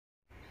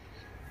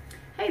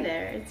Hey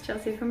there, it's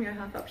Chelsea from Your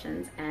Health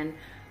Options, and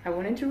I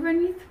wanted to run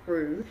you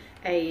through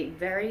a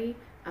very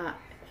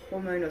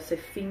hormone, or so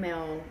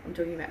female, I'm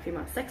talking about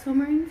female sex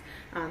hormones,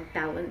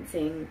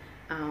 balancing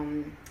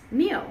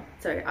meal.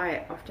 So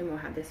I often will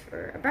have this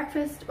for a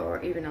breakfast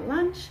or even a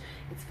lunch.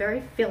 It's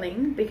very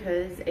filling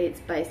because it's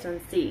based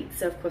on seeds.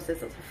 So of course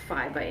there's lots of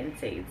fiber in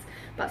seeds,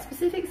 but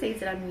specific seeds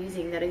that I'm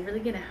using that are really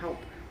going to help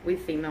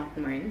with female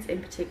hormones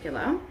in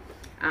particular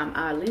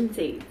are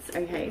linseeds.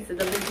 Okay, so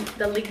the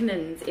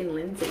lignans in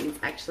linseeds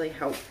actually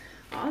help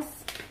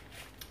us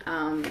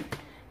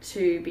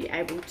to be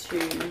able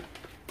to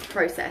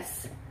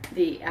process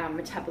the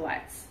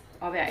metabolites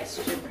of our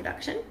estrogen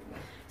production.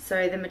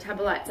 So the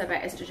metabolites of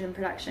our estrogen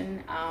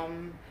production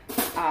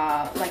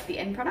are like the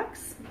end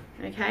products,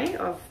 okay,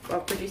 of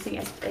producing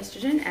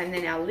estrogen, and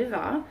then our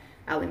liver,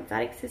 our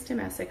lymphatic system,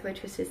 our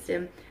circulatory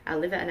system, our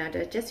liver and our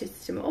digestive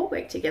system all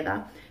work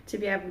together to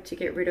be able to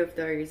get rid of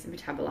those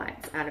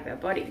metabolites out of our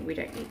body. We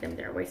don't need them,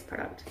 they're a waste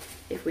product.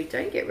 If we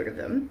don't get rid of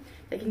them,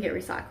 they can get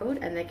recycled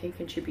and they can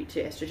contribute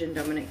to estrogen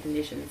dominant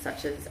conditions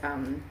such as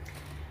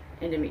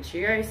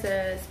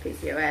endometriosis,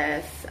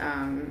 PCOS,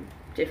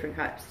 different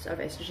types of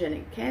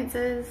estrogenic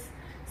cancers.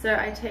 So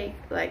I take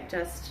like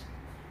just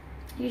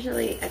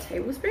usually a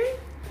tablespoon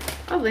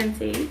of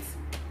linseeds.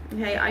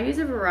 Okay, I use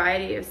a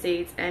variety of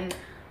seeds, and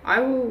I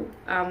will,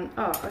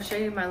 I'll show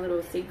you my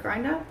little seed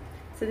grinder.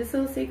 So this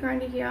little seed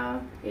grinder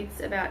here, it's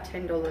about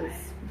 $10,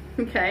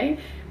 okay?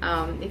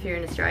 If you're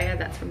in Australia,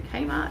 that's from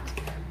Kmart,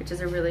 which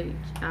is a really,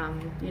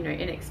 you know,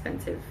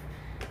 inexpensive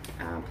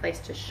place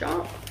to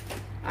shop.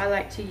 I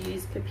like to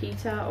use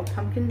pepita or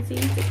pumpkin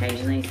seeds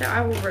occasionally, so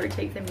I will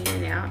rotate them in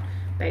and out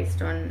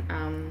based on,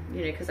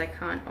 you know, because I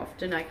can't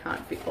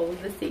fit all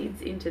of the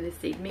seeds into the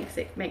seed mix.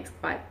 It makes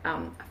quite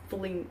a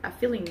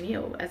filling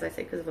meal, as I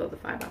said, because of all the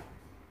fiber.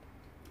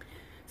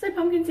 So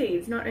pumpkin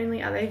seeds, not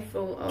only are they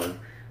full of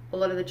a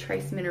lot of the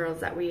trace minerals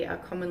that we are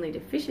commonly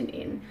deficient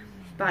in,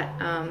 but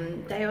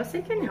they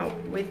also can help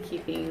with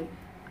keeping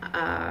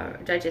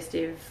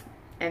digestive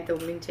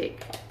anthelmintic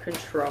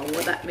control.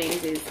 What that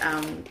means is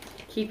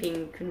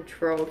keeping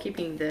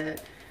the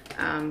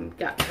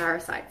gut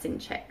parasites in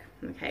check.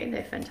 Okay,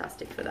 they're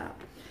fantastic for that.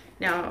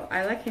 Now,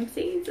 I like hemp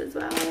seeds as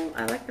well.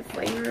 I like the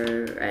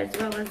flavor as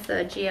well as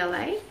the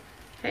GLA.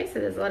 Okay, so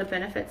there's a lot of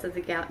benefits of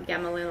the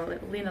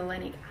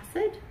gamma-linolenic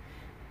acid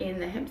in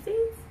the hemp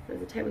seeds.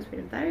 There's a tablespoon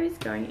of those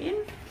going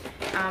in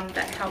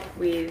that help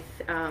with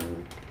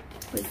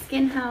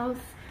skin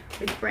health,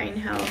 with brain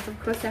health. Of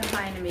course, they're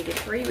high in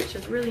omega-3, which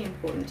is really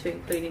important to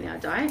include in our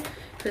diet,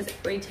 because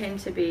we tend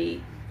to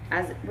be,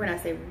 when I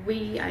say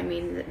we, I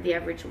mean the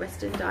average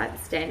Western diet,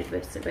 the standard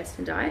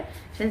Western diet,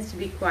 tends to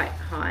be quite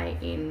high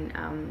in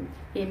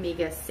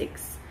omega-6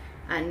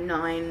 and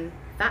 9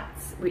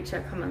 fats, which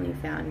are commonly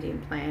found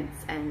in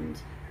plants and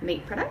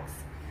meat products.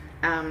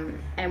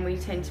 And we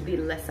tend to be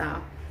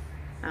lesser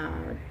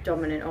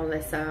dominant, or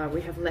lesser, we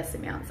have less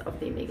amounts of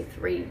the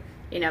omega-3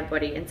 in our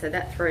body, and so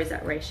that throws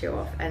that ratio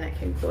off, and it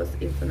can cause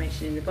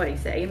inflammation in the body.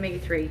 So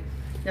omega-3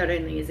 not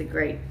only is a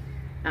great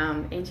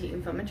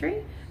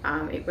anti-inflammatory,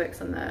 it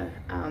works on the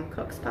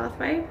COX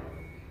pathway,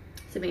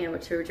 so being able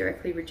to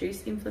directly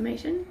reduce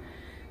inflammation.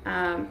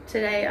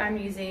 Today I'm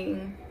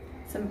using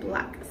some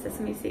black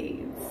sesame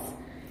seeds.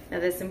 Now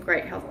there's some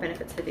great health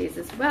benefits for these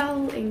as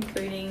well,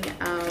 including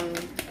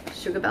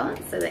sugar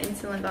balance, so the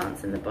insulin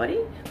balance in the body,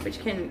 which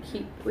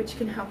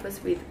can help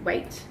us with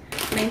weight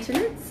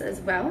maintenance as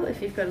well.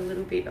 If you've got a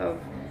little bit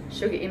of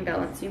sugar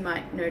imbalance, you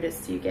might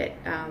notice you get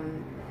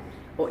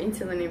or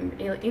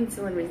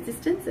insulin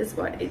resistance is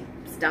what it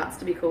starts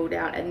to be called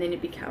out, and then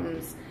it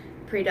becomes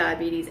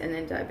pre-diabetes and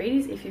then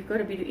diabetes. If you've got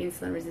a bit of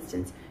insulin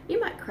resistance, you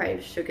might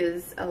crave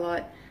sugars a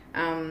lot,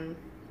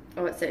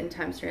 or at certain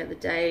times throughout the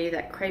day.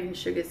 That craving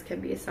sugars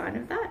can be a sign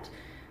of that.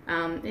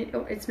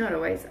 It's not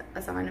always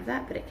a sign of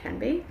that, but it can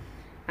be.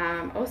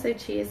 Also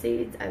chia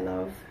seeds, I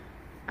love.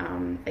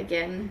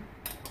 Again,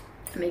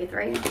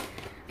 omega-3.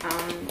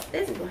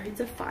 There's loads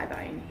of fiber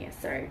in here,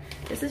 so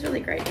this is really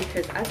great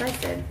because, as I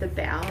said, the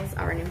bowels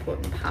are an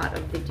important part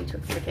of the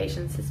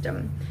detoxification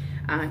system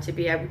to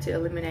be able to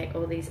eliminate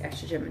all these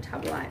estrogen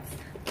metabolites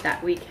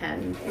that we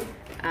can,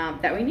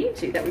 that we need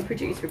to, that we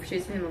produce. We're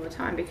producing them all the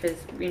time because,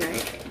 you know,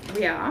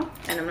 we are,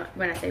 and I'm not,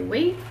 when I say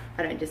we,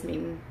 I don't just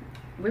mean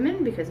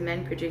women, because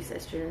men produce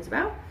estrogen as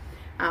well.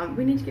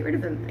 We need to get rid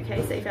of them,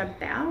 okay? So if our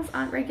bowels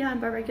aren't regular,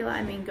 and by regular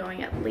I mean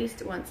going at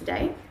least once a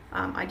day,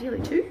 ideally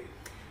 2,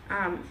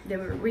 then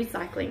we're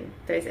recycling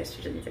those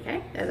estrogens,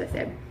 okay? As I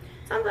said,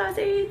 sunflower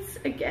seeds,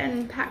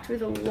 again, packed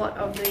with a lot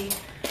of the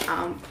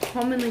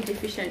commonly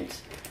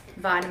deficient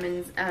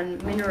vitamins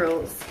and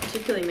minerals,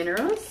 particularly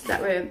minerals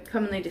that we're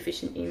commonly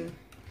deficient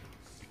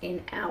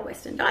in our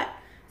Western diet.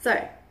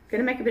 So,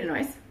 gonna make a bit of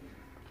noise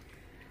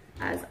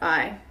as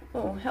I,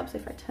 oh, helps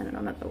if I turn it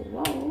on at the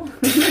wall.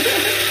 A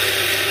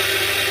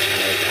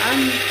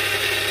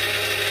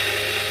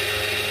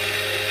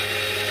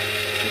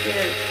bit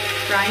of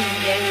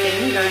grinding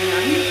dancing going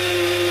on.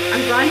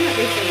 I'm grinding up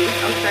these seeds.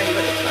 I'll show you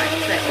what it's like.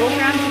 So they're all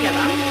ground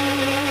together.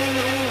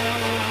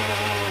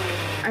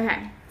 Okay,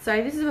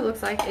 So this is what it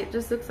looks like. It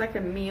just looks like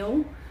a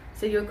meal.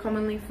 So you'll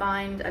commonly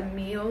find a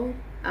meal.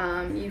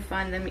 You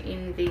find them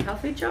in the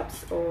health food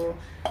shops, or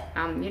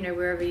you know,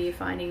 wherever you're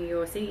finding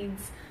your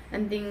seeds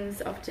and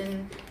things,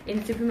 often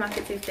in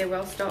supermarkets if they're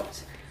well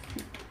stocked.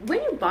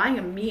 When you're buying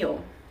a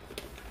meal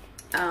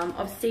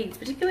of seeds,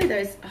 particularly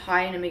those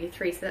high in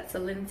omega-3, so that's the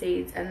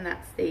linseeds and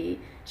that's the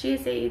chia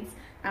seeds,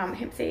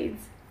 hemp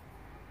seeds.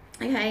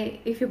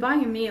 Okay, if you're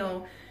buying a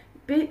meal,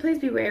 please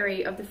be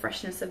wary of the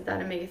freshness of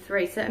that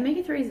omega-3. So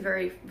omega-3 is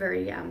very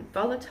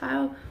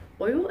volatile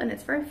oil, and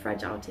it's very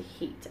fragile to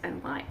heat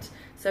and light.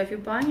 So if you're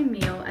buying a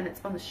meal and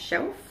it's on the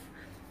shelf,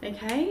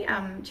 okay,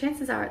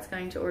 chances are it's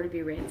going to already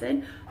be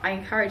rancid. I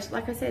encourage,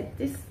 like I said,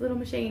 this little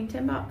machine,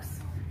 $10,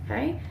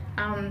 okay.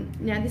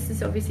 Now this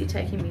is obviously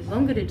taking me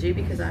longer to do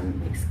because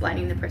I'm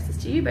explaining the process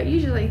to you, but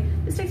usually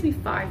this takes me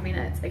 5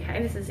 minutes,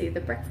 okay. This is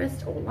either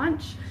breakfast or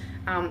lunch,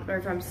 or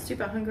if I'm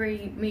super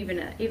hungry, even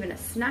a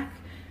snack,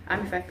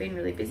 if I've been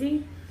really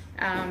busy.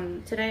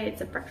 Today it's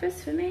a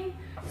breakfast for me.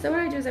 So what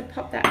I do is I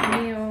pop that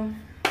meal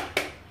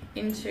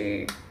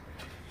into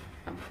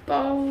a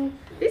bowl.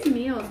 These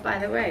meals, by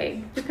the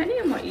way, depending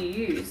on what you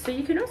use, so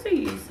you can also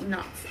use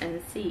nuts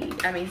and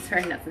seeds. Nuts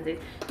and seeds.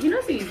 You can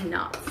also use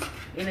nuts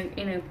in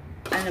a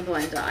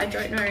blender. I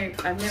don't know,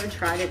 I've never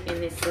tried it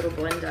in this little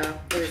blender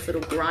or this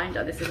little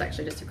grinder. This is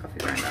actually just a coffee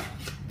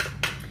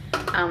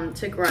grinder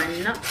to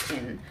grind nuts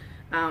in.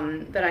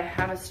 But I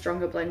have a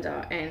stronger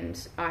blender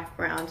and I've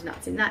ground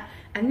nuts in that.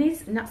 And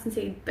these nuts and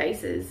seed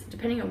bases,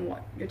 depending on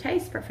what your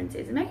taste preference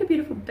is, make a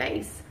beautiful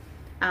base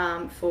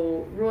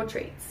for raw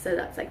treats. So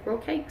that's like raw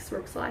cakes,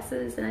 raw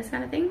slices, and those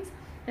kind of things.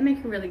 They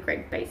make a really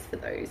great base for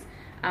those.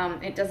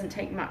 It doesn't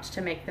take much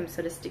to make them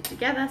sort of stick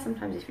together.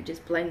 Sometimes if you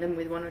just blend them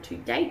with 1 or 2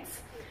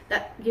 dates,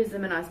 that gives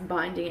them a nice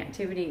binding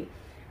activity.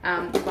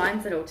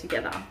 Binds it all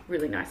together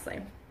really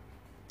nicely.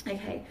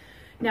 Okay,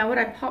 now what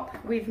I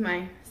pop with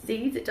my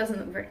seeds, it doesn't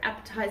look very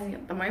appetizing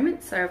at the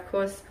moment, so of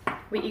course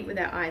we eat with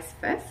our eyes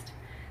first.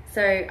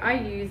 So I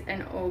use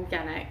an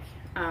organic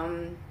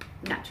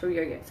natural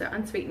yogurt, so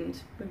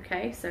unsweetened,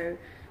 okay? So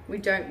we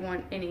don't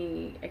want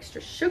any extra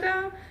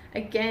sugar.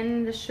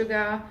 Again, the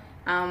sugar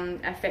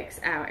affects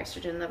our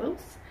estrogen levels.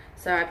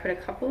 So I put a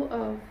couple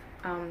of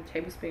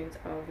tablespoons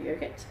of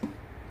yogurt,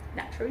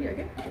 natural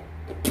yogurt,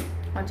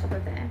 on top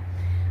of there.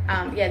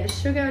 Yeah, the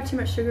sugar, too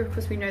much sugar, of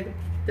course we know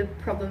the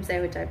problems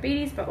there with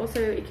diabetes, but also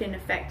it can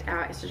affect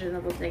our estrogen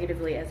levels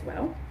negatively as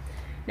well.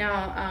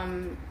 Now,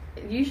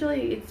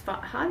 usually it's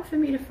hard for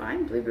me to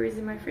find blueberries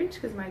in my fridge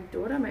because my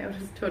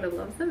oldest daughter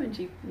loves them and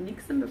she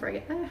nicks them before I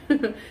get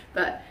there.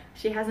 But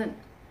she hasn't,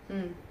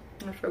 I'm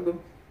not sure, good,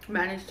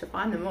 managed to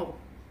find them all.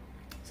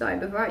 So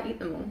before I eat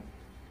them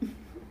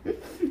all,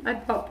 I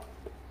pop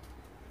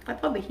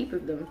a heap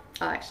of them.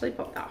 I actually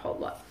pop that whole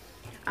lot.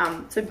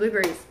 So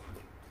blueberries,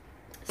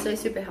 so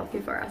super healthy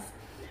for us.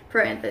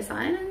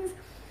 Proanthocyanins,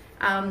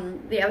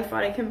 the other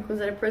phytochemicals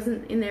that are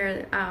present in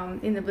there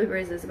in the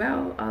blueberries as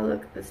well. Oh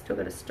look, it's still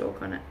got a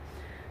stalk on it.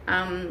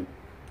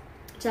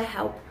 To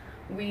help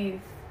with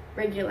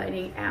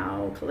regulating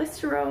our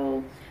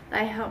cholesterol.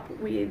 They help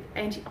with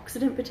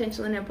antioxidant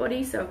potential in our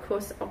body. So of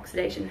course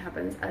oxidation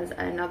happens as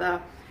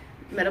another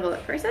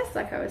metabolic process,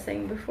 like I was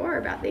saying before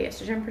about the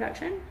estrogen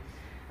production.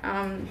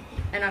 And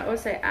I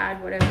also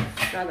add whatever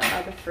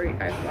other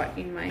fruit I've got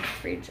in my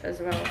fridge as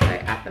well. So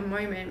at the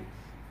moment,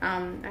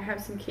 I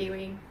have some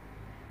kiwi.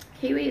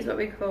 Kiwi is what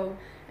we call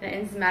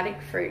an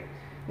enzymatic fruit.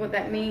 What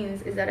that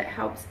means is that it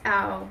helps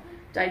our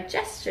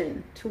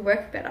digestion to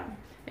work better.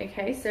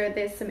 Okay, so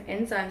there's some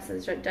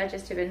enzymes, so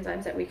digestive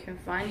enzymes that we can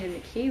find in the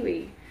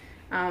kiwi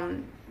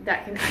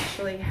that can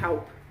actually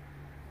help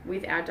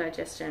with our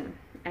digestion.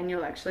 And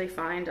you'll actually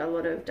find a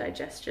lot of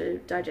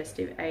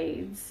digestive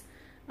aids.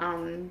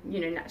 You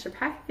know,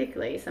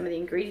 naturopathically, some of the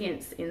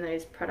ingredients in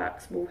those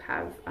products will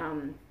have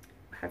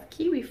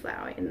kiwi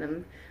flower in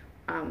them,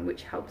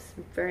 which helps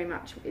very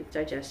much with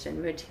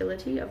digestion,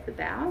 motility of the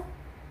bowel,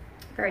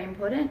 very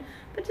important,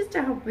 but just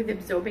to help with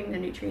absorbing the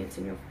nutrients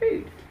in your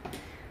food.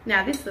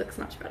 Now this looks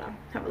much better.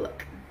 Have a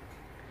look.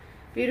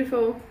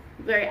 Beautiful,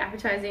 very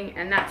appetizing,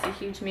 and that's a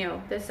huge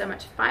meal. There's so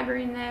much fiber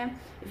in there.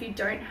 If you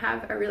don't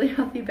have a really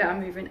healthy bowel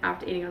movement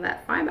after eating all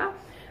that fiber,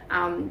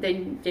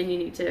 then you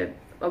need to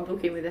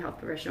book in with a health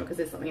professional because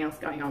there's something else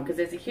going on, because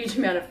there's a huge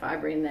amount of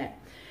fiber in there.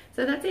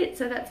 So that's it.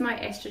 So that's my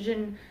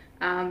estrogen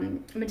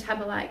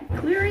metabolite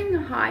clearing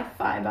high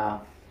fiber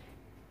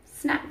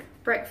snack,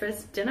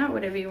 breakfast, dinner,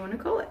 whatever you want to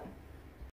call it.